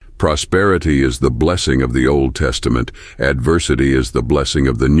Prosperity is the blessing of the Old Testament, adversity is the blessing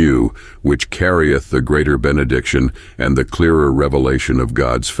of the New, which carrieth the greater benediction and the clearer revelation of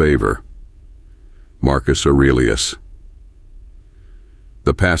God's favor. Marcus Aurelius.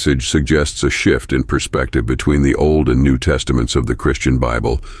 The passage suggests a shift in perspective between the Old and New Testaments of the Christian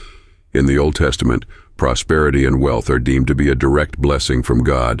Bible. In the Old Testament, prosperity and wealth are deemed to be a direct blessing from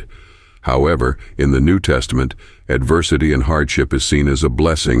God. However, in the New Testament, adversity and hardship is seen as a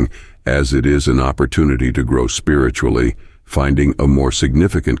blessing, as it is an opportunity to grow spiritually, finding a more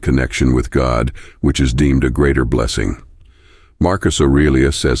significant connection with God, which is deemed a greater blessing. Marcus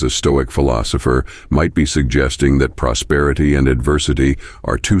Aurelius, as a Stoic philosopher, might be suggesting that prosperity and adversity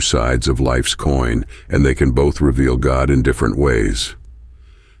are two sides of life's coin, and they can both reveal God in different ways.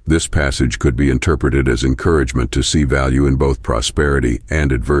 This passage could be interpreted as encouragement to see value in both prosperity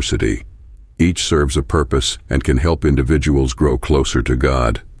and adversity. Each serves a purpose and can help individuals grow closer to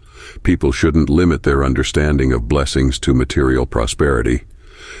God. People shouldn't limit their understanding of blessings to material prosperity.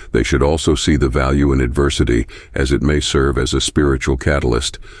 They should also see the value in adversity, as it may serve as a spiritual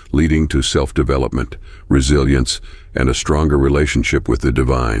catalyst, leading to self-development, resilience, and a stronger relationship with the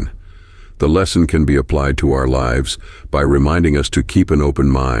divine. The lesson can be applied to our lives by reminding us to keep an open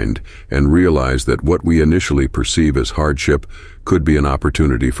mind and realize that what we initially perceive as hardship could be an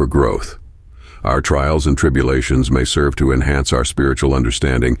opportunity for growth. Our trials and tribulations may serve to enhance our spiritual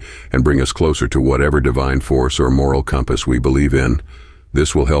understanding and bring us closer to whatever divine force or moral compass we believe in.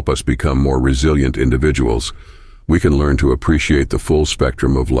 This will help us become more resilient individuals. We can learn to appreciate the full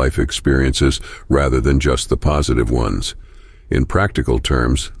spectrum of life experiences rather than just the positive ones. In practical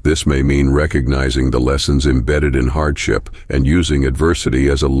terms, this may mean recognizing the lessons embedded in hardship and using adversity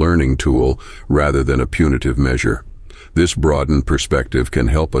as a learning tool rather than a punitive measure. This broadened perspective can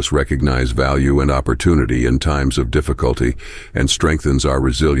help us recognize value and opportunity in times of difficulty and strengthens our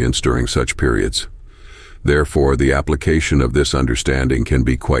resilience during such periods. Therefore, the application of this understanding can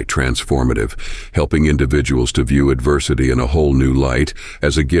be quite transformative, helping individuals to view adversity in a whole new light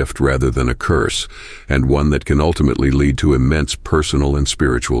as a gift rather than a curse, and one that can ultimately lead to immense personal and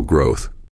spiritual growth.